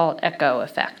echo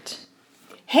effect.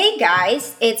 Hey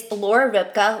guys, it's Laura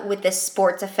Ripka with the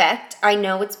Sports Effect. I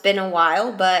know it's been a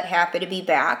while, but happy to be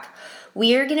back.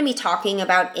 We are going to be talking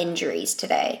about injuries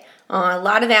today. A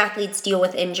lot of athletes deal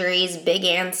with injuries, big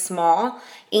and small,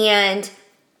 and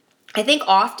I think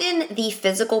often the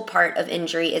physical part of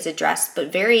injury is addressed,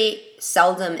 but very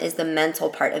seldom is the mental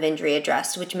part of injury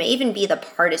addressed, which may even be the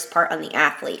hardest part on the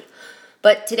athlete.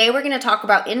 But today we're going to talk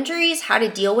about injuries, how to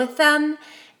deal with them,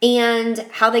 and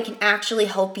how they can actually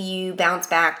help you bounce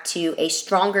back to a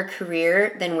stronger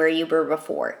career than where you were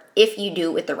before, if you do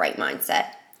it with the right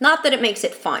mindset. Not that it makes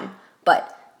it fun,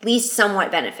 but at least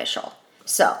somewhat beneficial.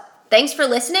 So, thanks for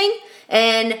listening,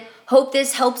 and hope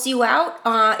this helps you out.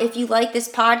 If you like this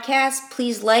podcast,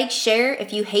 please like, share.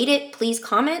 If you hate it, please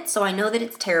comment so I know that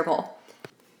it's terrible.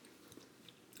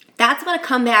 That's what a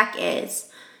comeback is.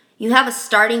 You have a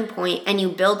starting point and you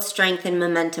build strength and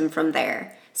momentum from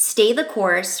there. Stay the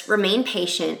course, remain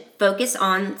patient, focus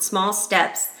on small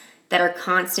steps that are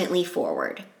constantly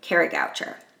forward. Kara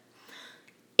Goucher.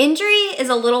 Injury is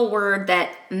a little word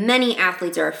that many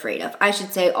athletes are afraid of. I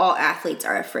should say all athletes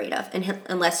are afraid of,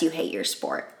 unless you hate your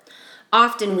sport.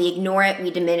 Often we ignore it,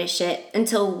 we diminish it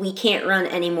until we can't run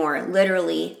anymore,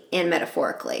 literally and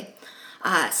metaphorically.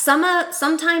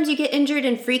 Sometimes you get injured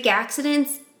in freak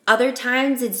accidents. Other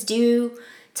times it's due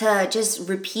to just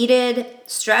repeated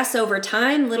stress over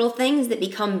time, little things that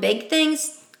become big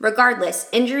things. Regardless,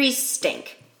 injuries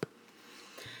stink.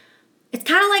 It's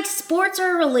kind of like sports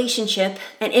are a relationship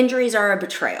and injuries are a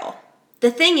betrayal.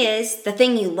 The thing is, the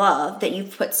thing you love that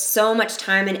you've put so much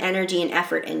time and energy and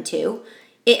effort into,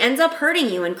 it ends up hurting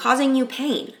you and causing you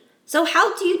pain. So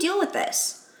how do you deal with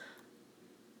this?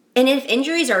 And if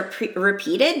injuries are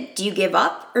repeated, do you give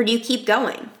up or do you keep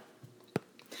going?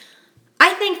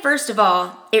 I think, first of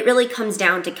all, it really comes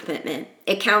down to commitment.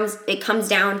 It comes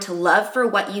down to love for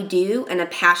what you do and a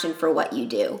passion for what you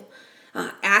do.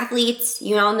 Athletes,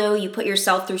 you all know you put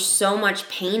yourself through so much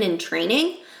pain in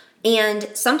training, and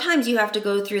sometimes you have to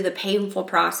go through the painful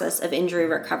process of injury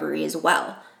recovery as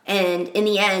well. And in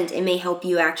the end, it may help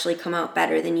you actually come out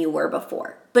better than you were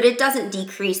before. But it doesn't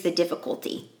decrease the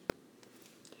difficulty.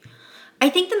 I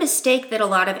think the mistake that a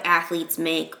lot of athletes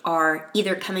make are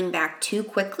either coming back too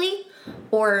quickly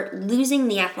or losing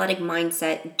the athletic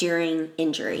mindset during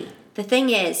injury. The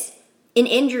thing is, in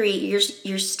injury,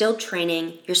 you're still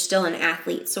training, you're still an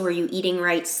athlete. So are you eating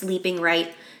right, sleeping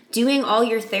right, doing all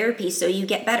your therapy so you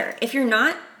get better? If you're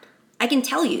not, I can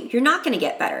tell you, you're not going to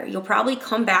get better. You'll probably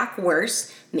come back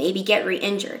worse, maybe get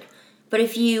re-injured. But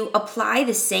if you apply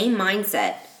the same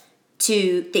mindset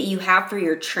that you have for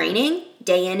your training,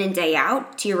 day in and day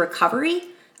out, to your recovery,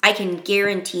 I can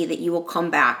guarantee that you will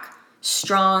come back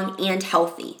strong and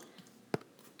healthy.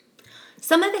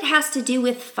 Some of it has to do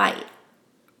with fight.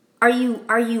 Are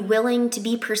you willing to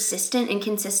be persistent and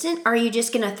consistent? Or are you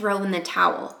just going to throw in the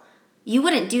towel? You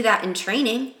wouldn't do that in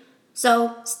training.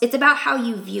 So it's about how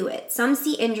you view it. Some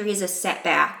see injury as a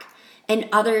setback, and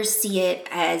others see it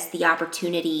as the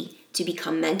opportunity to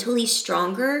become mentally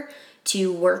stronger,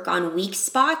 to work on weak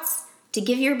spots, to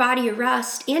give your body a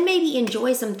rest, and maybe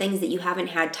enjoy some things that you haven't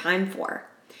had time for.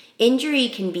 Injury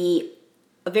can be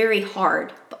a very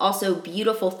hard, but also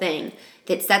beautiful thing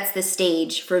that sets the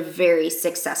stage for a very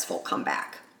successful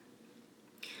comeback.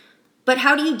 But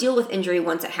how do you deal with injury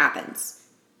once it happens?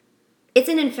 It's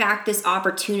in fact this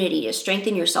opportunity to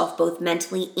strengthen yourself both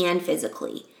mentally and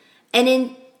physically.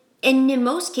 And in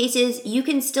most cases, you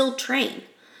can still train.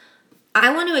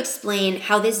 I want to explain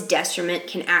how this detriment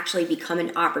can actually become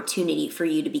an opportunity for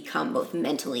you to become both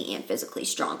mentally and physically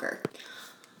stronger.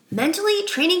 Mentally,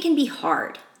 training can be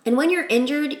hard. And when you're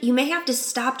injured, you may have to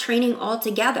stop training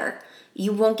altogether.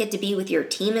 You won't get to be with your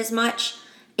team as much.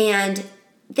 And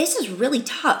this is really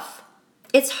tough.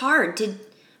 It's hard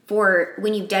for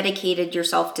when you've dedicated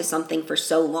yourself to something for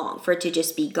so long, for it to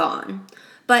just be gone.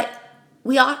 But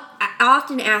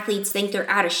often athletes think they're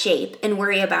out of shape and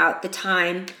worry about the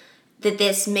time that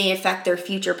this may affect their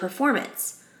future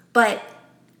performance. But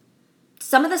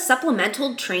some of the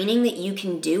supplemental training that you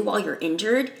can do while you're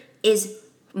injured is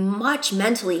much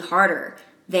mentally harder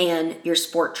than your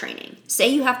sport training. Say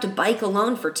you have to bike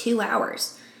alone for 2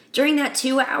 hours. During that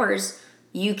 2 hours,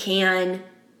 you can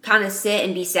kind of sit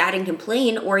and be sad and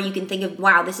complain, or you can think of,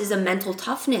 wow, this is a mental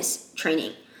toughness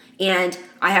training and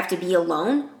I have to be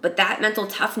alone. But that mental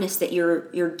toughness that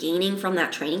you're gaining from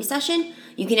that training session,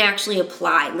 you can actually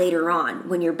apply later on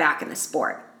when you're back in the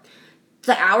sport.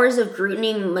 The hours of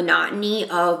grueling monotony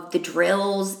of the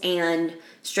drills and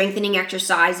strengthening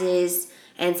exercises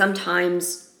and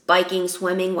sometimes biking,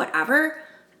 swimming, whatever,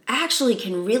 actually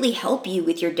can really help you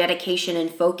with your dedication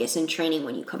and focus and training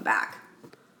when you come back.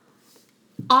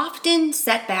 Often,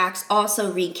 setbacks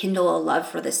also rekindle a love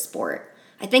for the sport.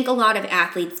 I think a lot of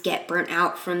athletes get burnt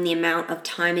out from the amount of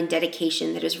time and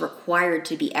dedication that is required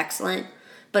to be excellent,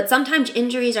 but sometimes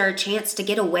injuries are a chance to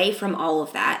get away from all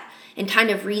of that and kind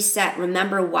of reset,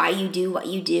 remember why you do what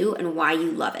you do and why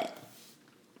you love it.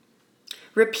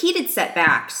 Repeated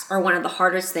setbacks are one of the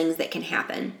hardest things that can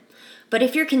happen. But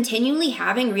if you're continually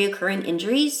having reoccurring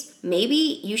injuries,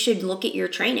 maybe you should look at your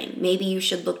training. Maybe you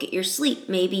should look at your sleep.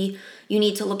 Maybe you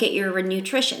need to look at your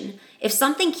nutrition. If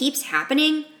something keeps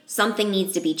happening, something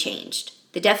needs to be changed.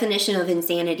 The definition of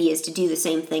insanity is to do the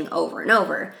same thing over and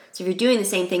over. So if you're doing the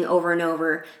same thing over and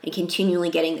over and continually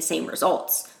getting the same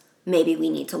results, maybe we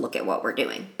need to look at what we're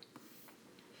doing.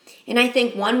 And I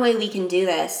think one way we can do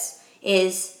this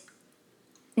is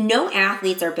no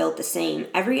athletes are built the same.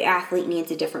 Every athlete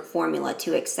needs a different formula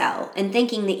to excel. And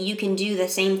thinking that you can do the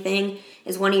same thing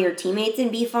as one of your teammates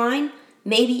and be fine,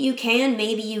 maybe you can,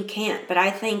 maybe you can't. But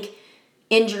I think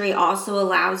injury also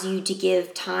allows you to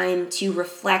give time to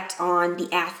reflect on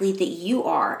the athlete that you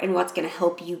are and what's going to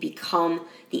help you become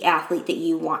the athlete that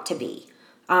you want to be.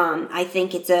 I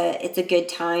think it's a good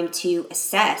time to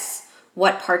assess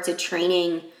what parts of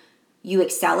training you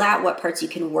excel at, what parts you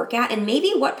can work at, and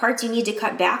maybe what parts you need to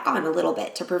cut back on a little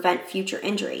bit to prevent future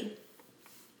injury.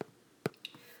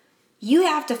 You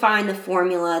have to find the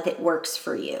formula that works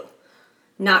for you,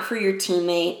 not for your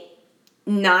teammate,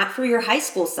 not for your high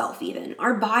school self even.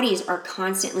 Our bodies are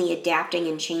constantly adapting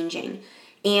and changing,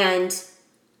 and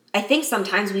I think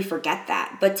sometimes we forget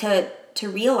that, but to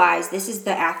realize this is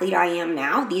the athlete I am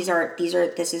now, this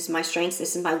is my strengths,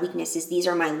 this is my weaknesses, these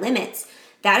are my limits,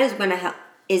 that is going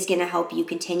to help you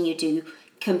continue to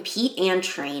compete and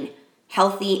train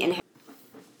healthy and happy.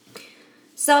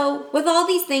 So with all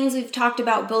these things, we've talked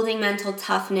about building mental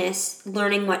toughness,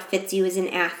 learning what fits you as an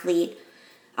athlete,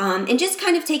 and just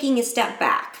kind of taking a step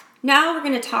back. Now we're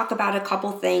going to talk about a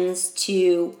couple things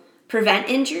to prevent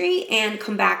injury and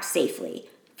come back safely.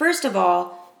 First of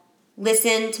all,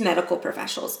 listen to medical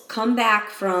professionals. Come back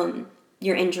from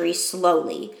your injury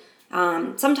slowly.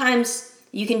 Sometimes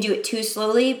you can do it too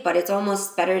slowly, but it's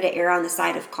almost better to err on the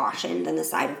side of caution than the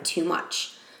side of too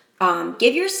much.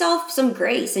 Give yourself some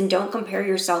grace and don't compare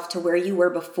yourself to where you were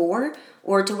before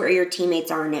or to where your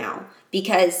teammates are now,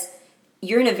 because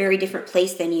you're in a very different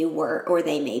place than you were or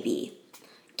they may be.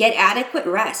 Get adequate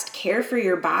rest. Care for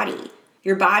your body.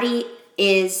 Your body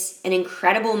is an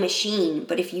incredible machine,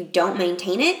 but if you don't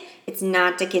maintain it, it's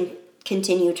not to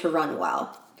continue to run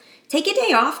well. Take a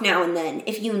day off now and then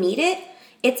if you need it.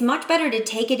 It's much better to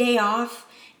take a day off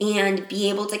and be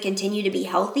able to continue to be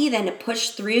healthy than to push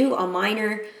through a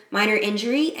minor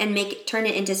injury and turn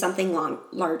it into something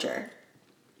larger.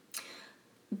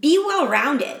 Be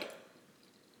well-rounded.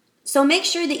 So make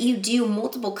sure that you do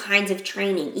multiple kinds of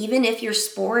training, even if your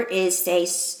sport is, say,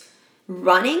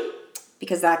 running,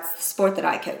 because that's the sport that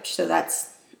I coach, so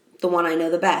that's the one I know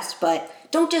the best. But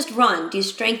don't just run. Do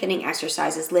strengthening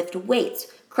exercises, lift weights,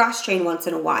 cross-train once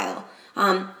in a while.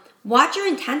 Watch your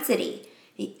intensity.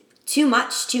 Too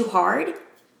much, too hard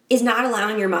is not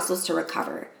allowing your muscles to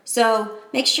recover. So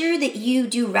make sure that you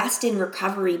do rest and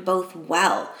recovery both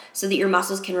well so that your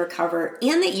muscles can recover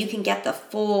and that you can get the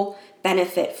full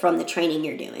benefit from the training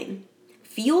you're doing.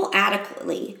 Fuel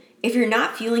adequately. If you're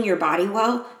not fueling your body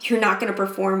well, you're not going to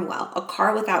perform well. A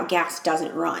car without gas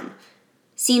doesn't run.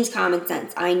 Seems common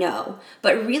sense, I know.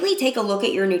 But really take a look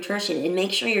at your nutrition and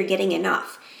make sure you're getting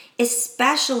enough.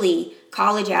 Especially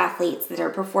college athletes that are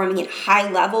performing at high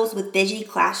levels with busy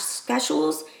class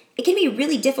schedules, it can be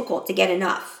really difficult to get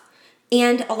enough.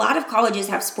 And a lot of colleges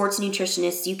have sports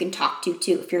nutritionists you can talk to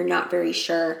too if you're not very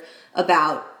sure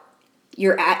about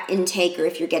your intake or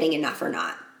if you're getting enough or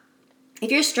not.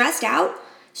 If you're stressed out,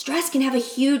 stress can have a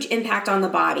huge impact on the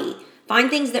body. Find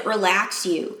things that relax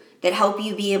you, that help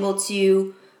you be able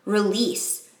to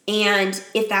release. And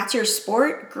if that's your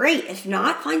sport, great. If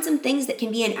not, find some things that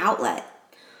can be an outlet.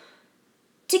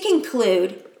 To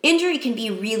conclude, injury can be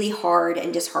really hard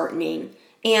and disheartening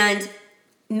and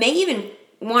may even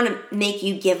want to make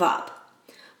you give up.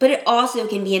 But it also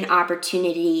can be an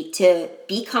opportunity to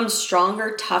become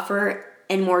stronger, tougher,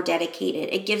 and more dedicated.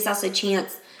 It gives us a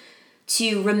chance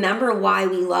to remember why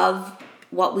we love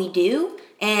what we do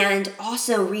and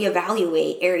also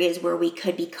reevaluate areas where we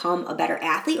could become a better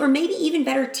athlete or maybe even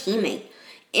better teammate.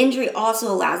 Injury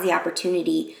also allows the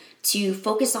opportunity to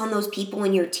focus on those people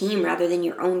in your team rather than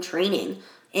your own training.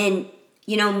 And,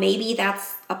 maybe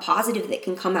that's a positive that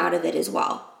can come out of it as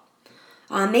well.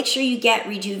 Make sure you get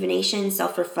rejuvenation,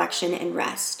 self-reflection, and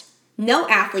rest. No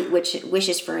athlete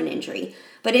wishes for an injury,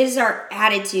 but it is our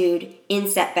attitude in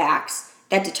setbacks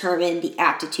that determine the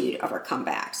aptitude of our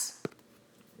comebacks.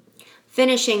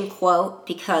 finishing quote,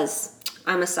 because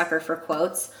I'm a sucker for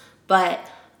quotes, but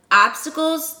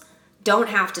obstacles don't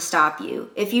have to stop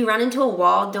you. If you run into a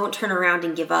wall, don't turn around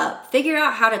and give up. Figure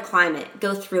out how to climb it,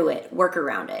 go through it, work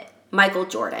around it. Michael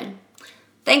Jordan.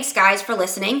 Thanks, guys, for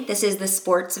listening. This is the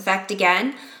Sports Effect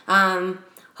again.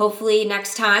 Hopefully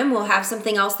next time we'll have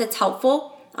something else that's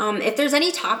helpful. If there's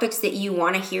any topics that you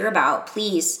want to hear about,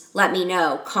 please let me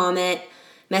know. Comment,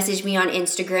 message me on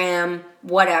Instagram,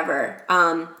 whatever.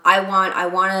 I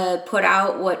want to put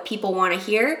out what people want to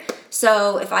hear.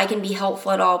 So if I can be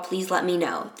helpful at all, please let me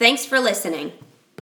know. Thanks for listening.